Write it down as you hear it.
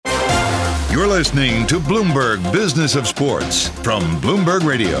You're listening to Bloomberg Business of Sports from Bloomberg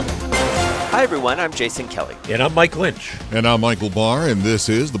Radio. Hi, everyone. I'm Jason Kelly. And I'm Mike Lynch. And I'm Michael Barr, and this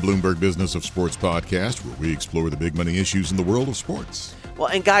is the Bloomberg Business of Sports podcast, where we explore the big money issues in the world of sports. Well,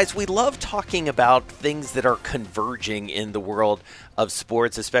 and guys, we love talking about things that are converging in the world of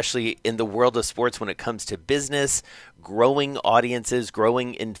sports, especially in the world of sports when it comes to business, growing audiences,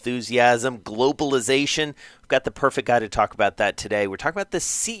 growing enthusiasm, globalization. We've got the perfect guy to talk about that today. We're talking about the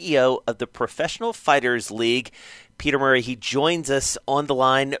CEO of the Professional Fighters League, Peter Murray. He joins us on the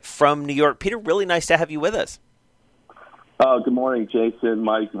line from New York. Peter, really nice to have you with us. Good morning, Jason,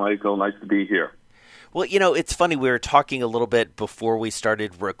 Michael. Nice to be here. Well, you know, it's funny. We were talking a little bit before we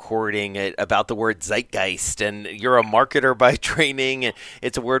started recording about the word zeitgeist, and you're a marketer by training.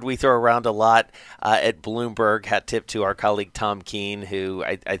 It's a word we throw around a lot at Bloomberg. Hat tip to our colleague Tom Keene, who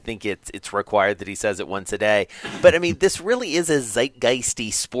I think it's required that he says it once a day. But, I mean, this really is a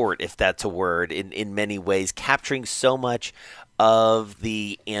zeitgeisty sport, if that's a word, in many ways, capturing so much of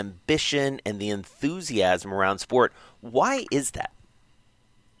the ambition and the enthusiasm around sport. Why is that?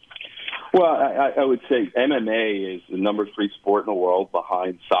 Well, I would say MMA is the number 3 sport in the world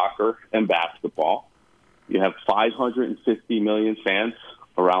behind soccer and basketball. You have 550 million fans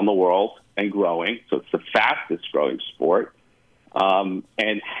around the world and growing, so it's the fastest growing sport. And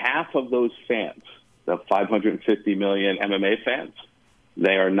half of those fans, the 550 million MMA fans,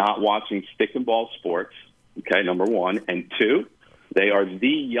 they are not watching stick and ball sports, okay, number one. And two, they are the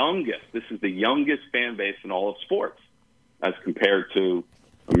youngest. This is the youngest fan base in all of sports as compared to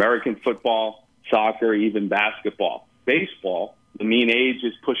American football, soccer, even basketball. Baseball, the mean age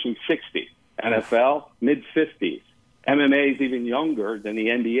is pushing 60. NFL, mid-50s. MMA is even younger than the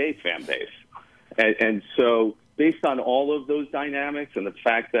NBA fan base. And so based on all of those dynamics and the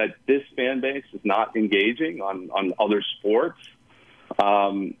fact that this fan base is not engaging on other sports,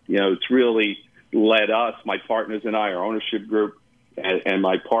 it's really led us, my partners and I, our ownership group, and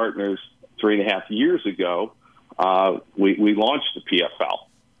my partners 3.5 years ago, we launched the PFL.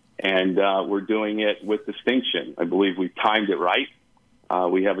 And we're doing it with distinction. I believe we timed it right.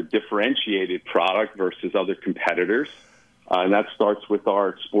 We have a differentiated product versus other competitors. And that starts with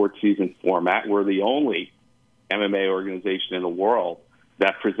our sports season format. We're the only MMA organization in the world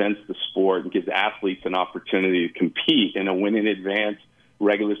that presents the sport and gives athletes an opportunity to compete in a win-in-advance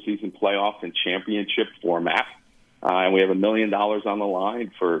regular season playoff and championship format. And we have $1 million on the line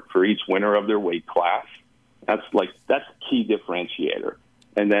for each winner of their weight class. That's a key differentiator.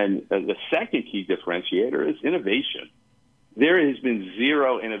 And then the second key differentiator is innovation. There has been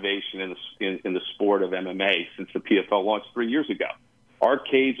zero innovation in the sport of MMA since the PFL launched 3 years ago. Our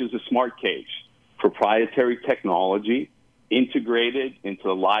cage is a smart cage, proprietary technology, integrated into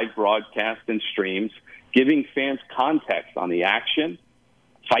the live broadcast and streams, giving fans context on the action,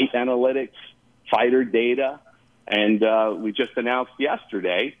 fight analytics, fighter data, and we just announced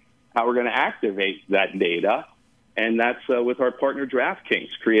yesterday how we're going to activate that data. And that's with our partner DraftKings,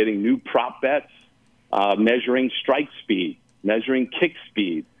 creating new prop bets, measuring strike speed, measuring kick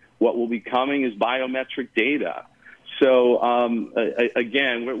speed. What will be coming is biometric data. So,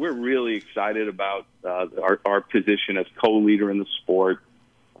 again, we're really excited about our position as co-leader in the sport.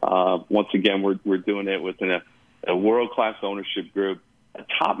 Once again, we're doing it within a world-class ownership group, a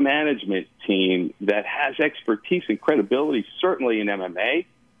top management team that has expertise and credibility, certainly in MMA,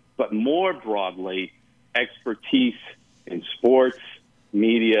 but more broadly, expertise in sports,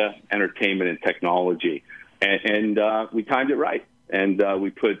 media, entertainment, and technology. And we timed it right. And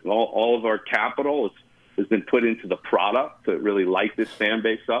we put all of our capital has been put into the product to really light this fan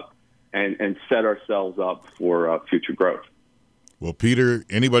base up and set ourselves up for future growth. Well, Peter,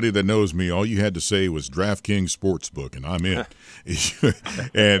 anybody that knows me, all you had to say was DraftKings Sportsbook, and I'm in.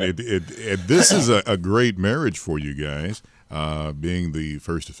 And this is a great marriage for you guys. Being the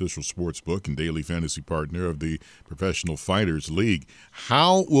first official sports book and daily fantasy partner of the Professional Fighters League.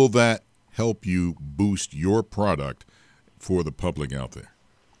 How will that help you boost your product for the public out there?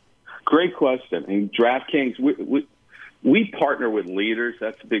 Great question. And DraftKings, we partner with leaders.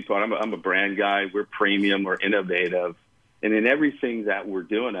 That's a big part. I'm a brand guy. We're premium. We're innovative. And in everything that we're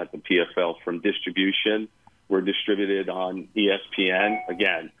doing at the PFL, from distribution, we're distributed on ESPN.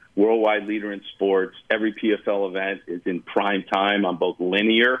 Again, worldwide leader in sports. Every PFL event is in prime time on both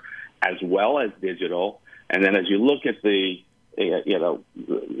linear as well as digital. And then as you look at the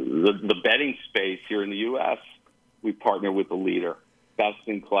betting space here in the U.S., we partner with the leader, best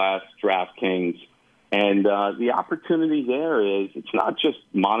in class, DraftKings. And the opportunity there is it's not just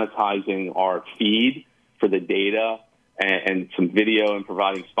monetizing our feed for the data and some video and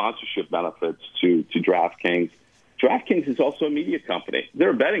providing sponsorship benefits to DraftKings. DraftKings is also a media company.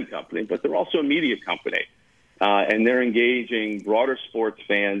 They're a betting company, but they're also a media company. And they're engaging broader sports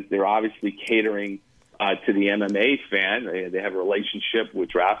fans. They're obviously catering to the MMA fan. They have a relationship with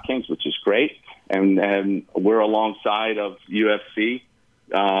DraftKings, which is great. And we're alongside of UFC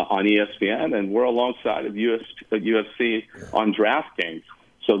on ESPN, and we're alongside of UFC on DraftKings.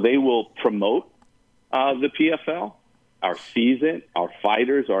 So they will promote the PFL, our season, our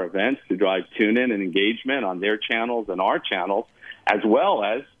fighters, our events to drive tune-in and engagement on their channels and our channels, as well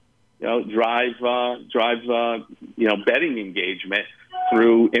as drive betting engagement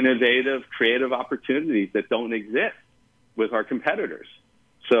through innovative, creative opportunities that don't exist with our competitors.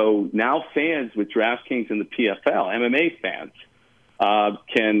 So now fans with DraftKings and the PFL, MMA fans,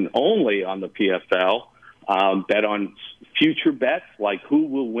 can only on the PFL bet on future bets like who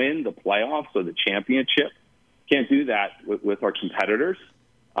will win the playoffs or the championship. Can't do that with our competitors,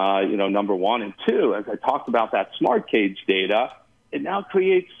 number one. And two, as I talked about that smart cage data, it now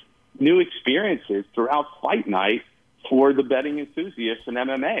creates new experiences throughout fight night for the betting enthusiasts in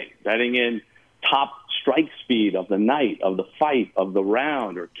MMA, betting in top strike speed of the night, of the fight, of the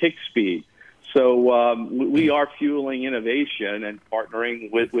round, or kick speed. So we are fueling innovation and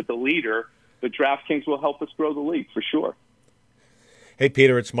partnering with the leader, but DraftKings will help us grow the league for sure. Hey,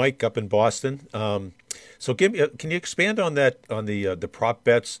 Peter, it's Mike up in Boston. So can you expand on that, on the prop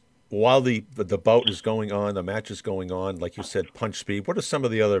bets while the bout is going on, the match is going on, like you said, punch speed? What are some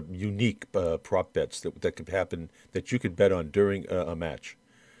of the other unique prop bets that could happen that you could bet on during a match?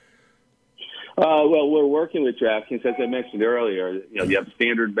 Well, we're working with DraftKings, as I mentioned earlier. You have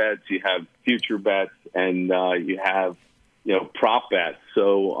standard bets, you have future bets, and you have prop bets.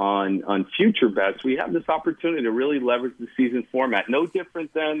 So on future bets, we have this opportunity to really leverage the season format. No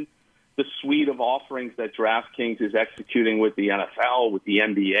different than the suite of offerings that DraftKings is executing with the NFL, with the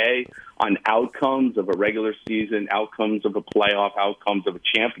NBA, on outcomes of a regular season, outcomes of a playoff, outcomes of a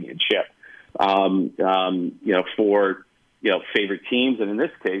championship. For favorite teams, and in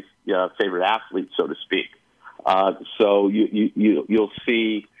this case, favorite athletes, so to speak. So you'll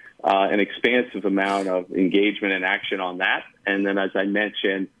see an expansive amount of engagement and action on that. And then, as I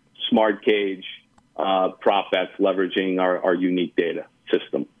mentioned, smart cage prop bets leveraging our unique data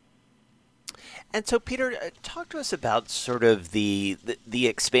system. And so, Peter, talk to us about sort of the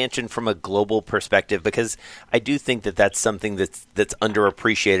expansion from a global perspective, because I do think that that's something that's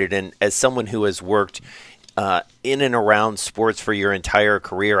underappreciated. And as someone who has worked in and around sports for your entire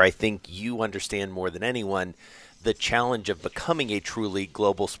career, I think you understand more than anyone the challenge of becoming a truly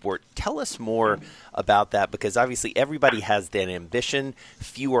global sport. Tell us more about that, because obviously everybody has that ambition.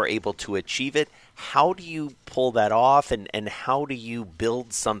 Few are able to achieve it. How do you pull that off, and how do you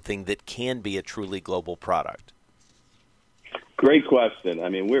build something that can be a truly global product? Great question. I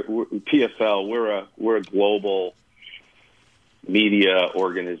mean, we're PFL. We're a global media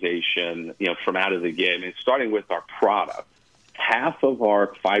organization, from out of the gate. I mean, starting with our product, half of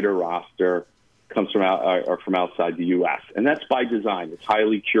our fighter roster comes from outside the U.S., and that's by design. It's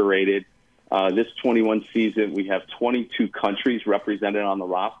highly curated. This 21 season, we have 22 countries represented on the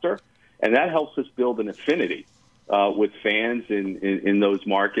roster, and that helps us build an affinity with fans in those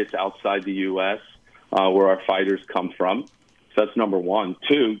markets outside the U.S. Where our fighters come from. So that's number one.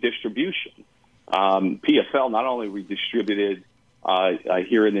 Two, distribution. PFL not only redistributed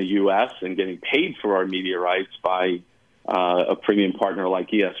here in the U.S. and getting paid for our media rights by a premium partner like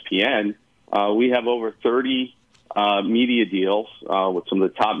ESPN, we have over 30 media deals with some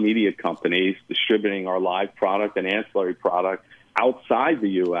of the top media companies distributing our live product and ancillary product outside the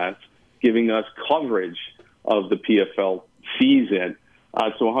U.S., giving us coverage of the PFL season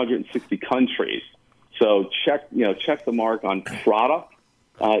to 160 countries. So check the mark on product.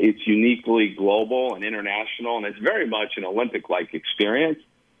 It's uniquely global and international, and it's very much an Olympic-like experience.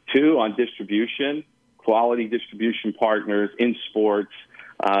 Two, on distribution, quality distribution partners in sports,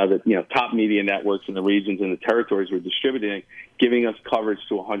 the top media networks in the regions and the territories we're distributing, giving us coverage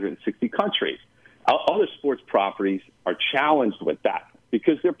to 160 countries. Other sports properties are challenged with that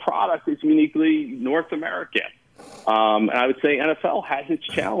because their product is uniquely North American. And I would say NFL has its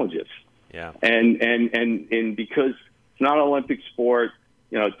challenges. Yeah. And because it's not an Olympic sport,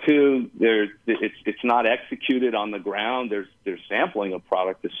 two, it's not executed on the ground. There's sampling of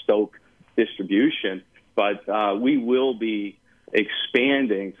product to stoke distribution, but we will be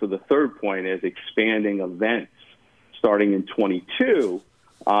expanding. So the third point is expanding events starting in 22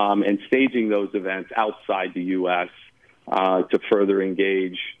 and staging those events outside the U.S. To further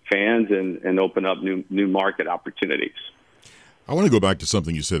engage fans and open up new market opportunities. I want to go back to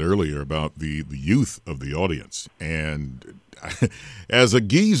something you said earlier about the youth of the audience. And as a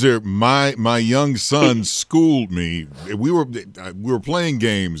geezer, my young son schooled me. We were playing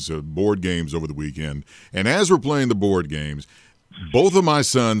games, board games over the weekend. And as we're playing the board games, both of my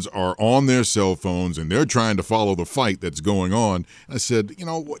sons are on their cell phones, and they're trying to follow the fight that's going on. I said,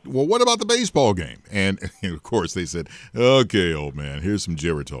 well, what about the baseball game? And of course, they said, okay, old man, here's some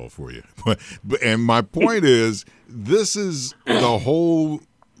Geritol for you. And my point is, this is the whole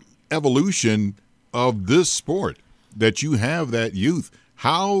evolution of this sport, that you have that youth.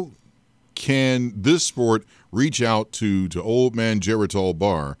 How can this sport reach out to old man Geritol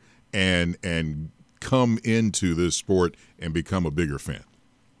Barr and come into this sport and become a bigger fan?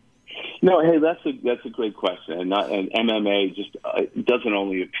 No, hey, that's a great question, and MMA just doesn't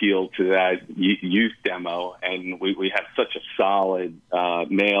only appeal to that youth demo, and we have such a solid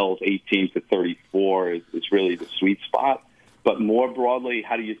males 18 to 34 is really the sweet spot. But more broadly,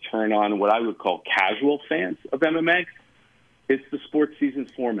 how do you turn on what I would call casual fans of MMA? It's the sports season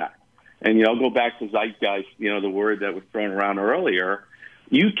format, and I'll go back to zeitgeist, the word that was thrown around earlier.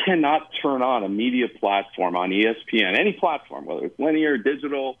 You cannot turn on a media platform on ESPN, any platform, whether it's linear,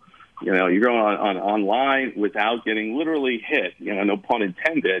 digital, you're going on online without getting literally hit, no pun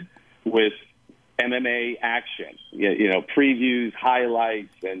intended, with MMA action, previews,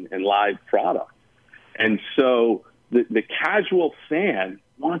 highlights, and live product. And so the casual fan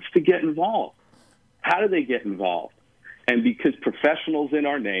wants to get involved. How do they get involved? And because professionals in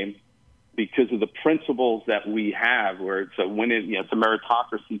our name, because of the principles that we have, where it's a it's a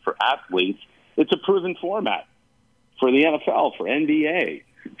meritocracy for athletes, it's a proven format for the NFL, for NBA,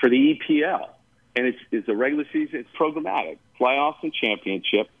 for the EPL, and it's a regular season. It's programmatic, playoffs and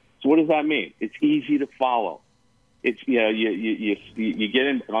championship. So what does that mean? It's easy to follow. It's you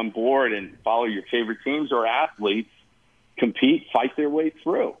get on board and follow your favorite teams or athletes, compete, fight their way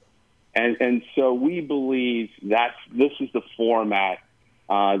through, and so we believe that this is the format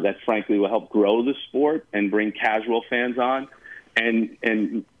that frankly will help grow the sport and bring casual fans on, and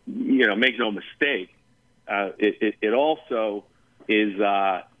make no mistake, it also is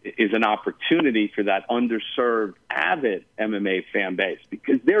an opportunity for that underserved avid MMA fan base,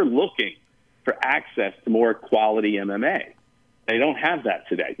 because they're looking for access to more quality MMA. They don't have that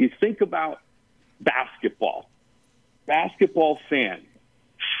today. You think about basketball fan,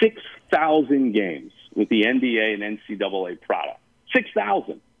 6,000 games with the NBA and NCAA product.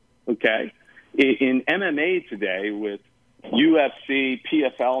 6,000, okay? In MMA today, with UFC,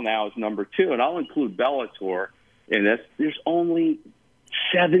 PFL now is number 2, and I'll include Bellator in this, there's only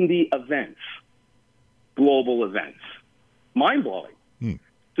 70 events, global events. Mind-blowing.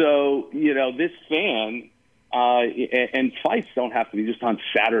 So, this fan, and fights don't have to be just on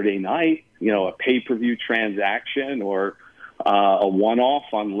Saturday night, a pay-per-view transaction or a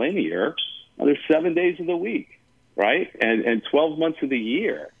one-off on linear. There's 7 days of the week. Right? And 12 months of the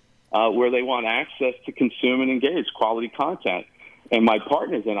year where they want access to consume and engage quality content. And my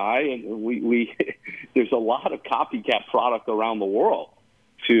partners and I, we there's a lot of copycat product around the world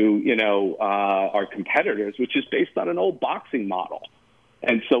to, our competitors, which is based on an old boxing model.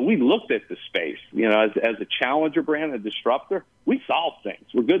 And so we looked at the space, as a challenger brand, a disruptor, we solve things.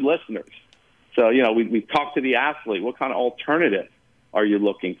 We're good listeners. So, we talk to the athlete. What kind of alternative are you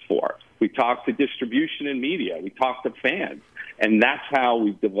looking for? We talk to distribution and media. We talk to fans. And that's how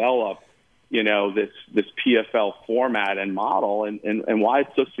we've developed, this PFL format and model and why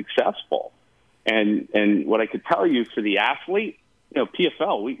it's so successful. And what I could tell you for the athlete,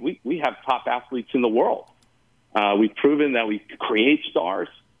 PFL, we have top athletes in the world. We've proven that we create stars.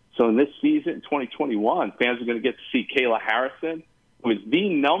 So in this season, 2021, fans are going to get to see Kayla Harrison, who is the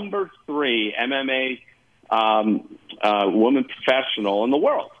number 3 MMA woman professional in the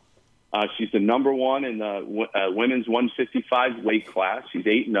world. She's the number 1 in the women's 155 weight class. She's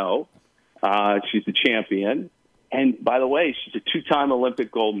 8-0. She's the champion. And by the way, she's a 2-time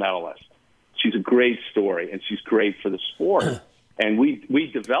Olympic gold medalist. She's a great story, and she's great for the sport. And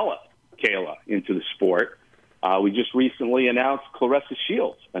we developed Kayla into the sport. We just recently announced Claressa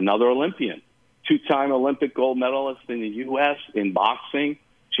Shields, another Olympian, 2-time Olympic gold medalist in the U.S. in boxing.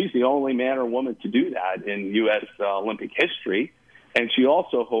 She's the only man or woman to do that in U.S. Olympic history. And she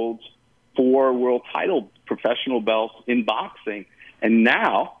also holds 4 world title professional belts in boxing. And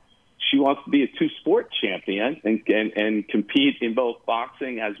now she wants to be a 2-sport champion and compete in both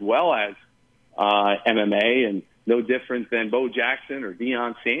boxing as well as MMA, and no different than Bo Jackson or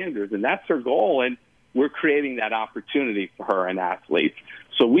Deion Sanders. And that's her goal. And we're creating that opportunity for her and athletes.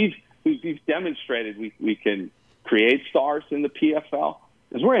 So we've demonstrated we can create stars in the PFL,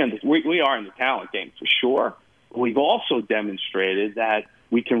 because we are in the talent game for sure. we've also demonstrated that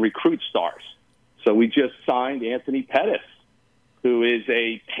we can recruit stars. So we just signed Anthony Pettis, who is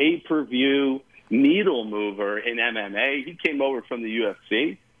a pay-per-view needle mover in MMA. He came over from the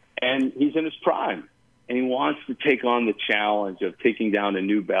UFC, and he's in his prime. And he wants to take on the challenge of taking down a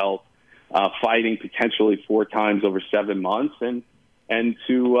new belt, fighting potentially 4 times over 7 months, and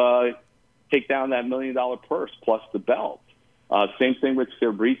to take down that $1 million purse plus the belt. Same thing with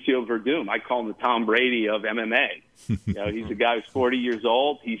Fabricio Verdum. I call him the Tom Brady of MMA. He's a guy who's 40 years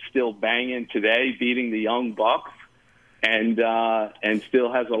old. He's still banging today, beating the young bucks, and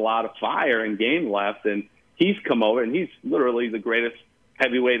still has a lot of fire and game left. And he's come over, and he's literally the greatest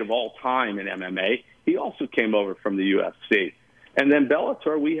heavyweight of all time in MMA. He also came over from the UFC. And then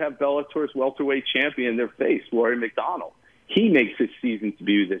Bellator, we have Bellator's welterweight champion, their face, Rory McDonald. He makes his season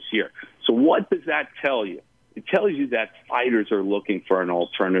debut this year. So what does that tell you? It tells you that fighters are looking for an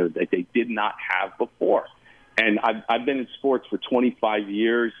alternative that they did not have before. And I've been in sports for 25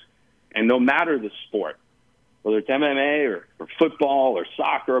 years, and no matter the sport, whether it's MMA or football or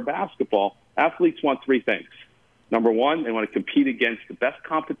soccer or basketball, athletes want 3 things. Number 1, they want to compete against the best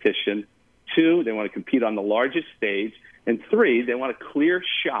competition. 2, they want to compete on the largest stage. And 3, they want a clear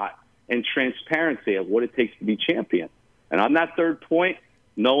shot and transparency of what it takes to be champion. And on that third point,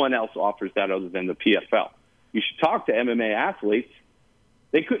 no one else offers that other than the PFL. You should talk to MMA athletes.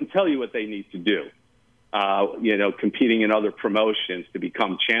 They couldn't tell you what they need to do, competing in other promotions to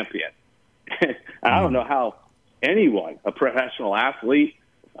become champion. I don't know how anyone, a professional athlete,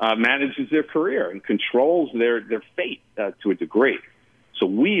 manages their career and controls their fate to a degree. So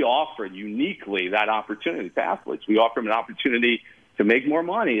we offer uniquely that opportunity to athletes. We offer them an opportunity to make more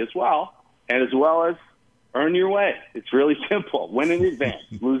money as well as earn your way. It's really simple. Win in advance,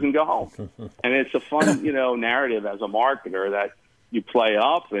 lose and go home. And it's a fun, narrative as a marketer that you play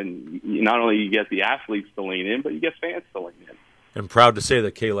up, and not only you get the athletes to lean in, but you get fans to lean in. I'm proud to say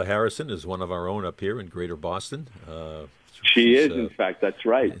that Kayla Harrison is one of our own up here in Greater Boston. She is, in fact, that's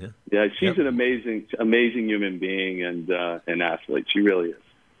right. Yeah, she's an amazing human being and an athlete. She really is.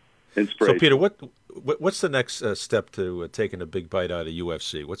 Inspiration. So, Peter, what's the next step to taking a big bite out of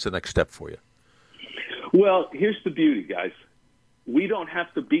UFC? What's the next step for you? Well, here's the beauty, guys. We don't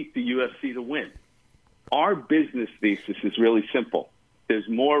have to beat the UFC to win. Our business thesis is really simple. There's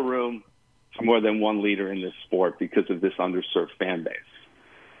more room for more than one leader in this sport because of this underserved fan base.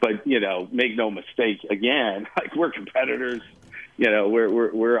 But, make no mistake, again, we're competitors,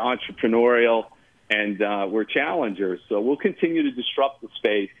 we're entrepreneurial, and we're challengers. So we'll continue to disrupt the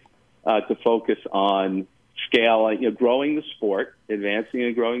space to focus on scaling, growing the sport, advancing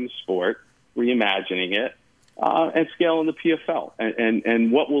and growing the sport, reimagining it, and scaling the PFL.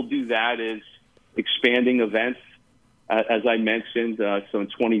 And what will do that is expanding events, as I mentioned. So in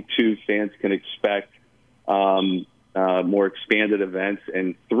 22, fans can expect more expanded events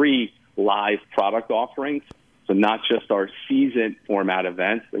and 3 live product offerings. So not just our season format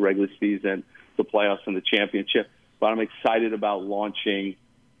events, the regular season, the playoffs, and the championship, but I'm excited about launching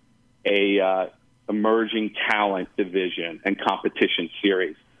a emerging talent division and competition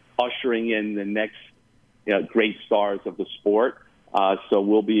series, ushering in the next great stars of the sport. So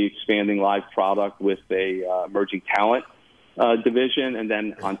we'll be expanding live product with a emerging talent division. And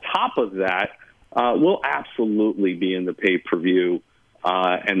then on top of that, we'll absolutely be in the pay-per-view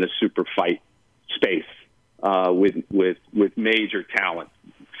and the super fight space with major talent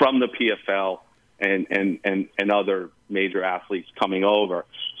from the PFL and other major athletes coming over.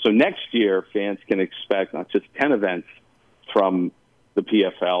 So next year, fans can expect not just 10 events from the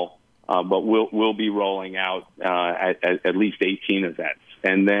PFL, but we'll be rolling out at least 18 events.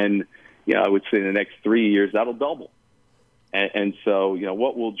 And then, I would say in the next 3 years, that'll double. And so,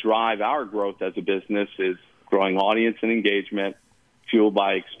 what will drive our growth as a business is growing audience and engagement, fueled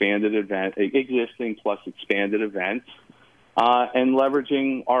by existing plus expanded events, and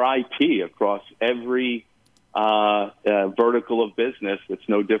leveraging our IP across every vertical of business that's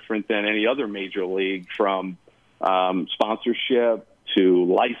no different than any other major league, from sponsorship to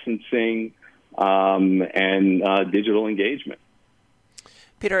licensing and digital engagement.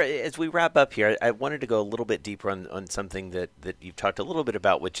 Peter, as we wrap up here, I wanted to go a little bit deeper on something that you've talked a little bit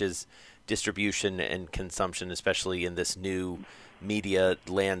about, which is distribution and consumption, especially in this new media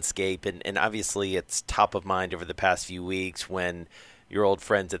landscape. And obviously it's top of mind over the past few weeks when your old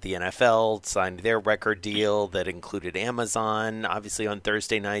friends at the NFL signed their record deal that included Amazon, obviously on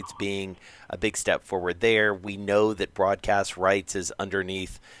Thursday nights being a big step forward there. We know that broadcast rights is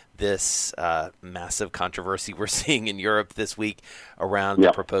underneath this massive controversy we're seeing in Europe this week around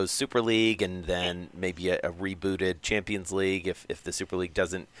the proposed Super League, and then maybe a rebooted Champions League if the Super League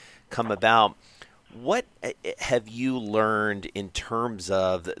doesn't come about. What have you learned in terms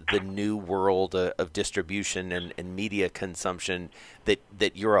of the new world of distribution and media consumption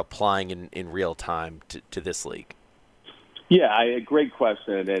that you're applying in real time to this league? Yeah, great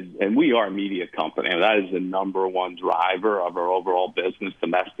question. And we are a media company, and that is the number one driver of our overall business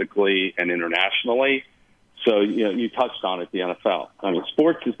domestically and internationally. So, you touched on it, the NFL. I mean,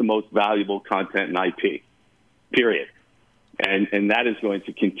 sports is the most valuable content in IP, period. And that is going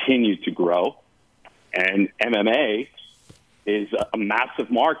to continue to grow. And MMA is a massive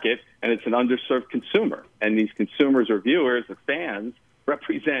market, and it's an underserved consumer. And these consumers or viewers or fans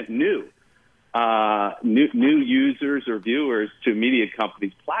represent new users or viewers to media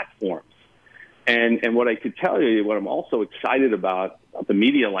companies' platforms. And what I could tell you, what I'm also excited about the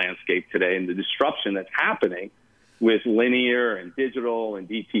media landscape today and the disruption that's happening with linear and digital and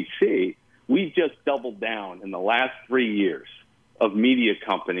DTC, we've just doubled down in the last 3 years of media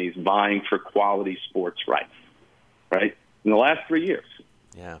companies vying for quality sports rights, right? In the last 3 years,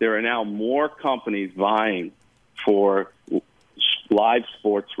 there are now more companies vying for live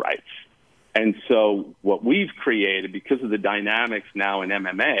sports rights. And so what we've created, because of the dynamics now in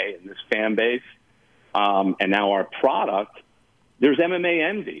MMA and this fan base, and now our product, there's MMA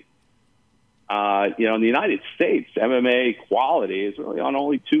envy. In the United States, MMA quality is really on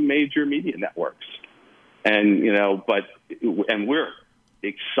only 2 major media networks. And, and we're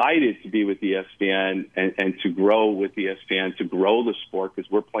excited to be with ESPN and to grow with ESPN, to grow the sport, because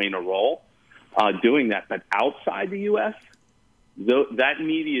we're playing a role doing that. But outside the U.S., that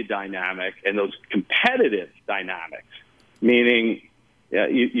media dynamic and those competitive dynamics, meaning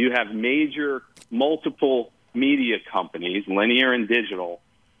you have major multiple media companies, linear and digital,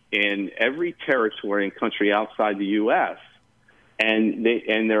 in every territory and country outside the U.S., and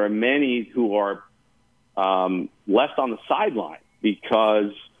there are many who are left on the sideline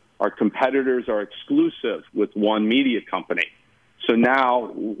because our competitors are exclusive with one media company. So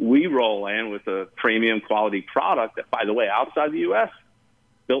now we roll in with a premium quality product that, by the way, outside the U.S.,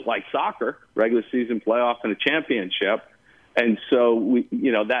 built like soccer, regular season playoff and a championship. And so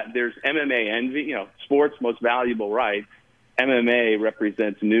that there's MMA envy, sports most valuable rights. MMA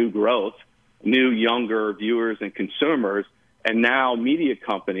represents new growth, new younger viewers and consumers, and now media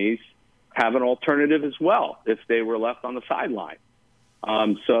companies have an alternative as well if they were left on the sideline.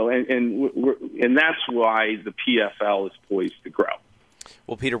 And that's why the PFL is poised to grow.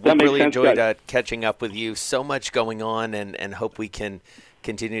 Well, Peter, we really enjoyed catching up with you. So much going on, and hope we can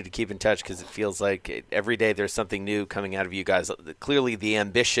continue to keep in touch, because it feels like every day there's something new coming out of you guys. Clearly, the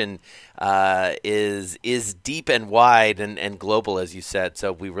ambition is deep and wide and global, as you said.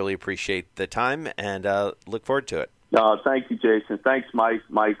 So we really appreciate the time and look forward to it. Thank you, Jason. Thanks,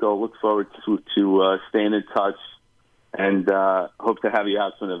 Michael. Look forward to staying in touch, and hope to have you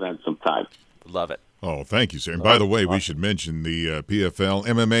out to an event sometime. Love it. Oh, thank you, sir. And by the way, we should mention the PFL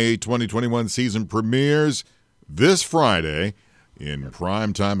MMA 2021 season premieres this Friday in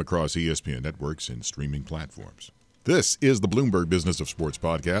prime time across ESPN networks and streaming platforms. This is the Bloomberg Business of Sports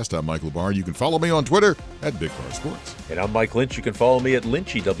podcast. I'm Michael Barr. You can follow me on Twitter at Big Bar Sports. And I'm Mike Lynch. You can follow me at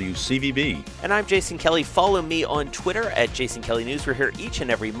LynchyWCVB. And I'm Jason Kelly. Follow me on Twitter at Jason Kelly News. We're here each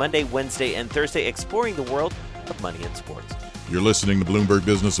and every Monday, Wednesday, and Thursday exploring the world of money and sports. You're listening to Bloomberg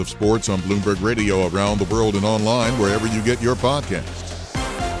Business of Sports on Bloomberg Radio around the world and online wherever you get your podcasts.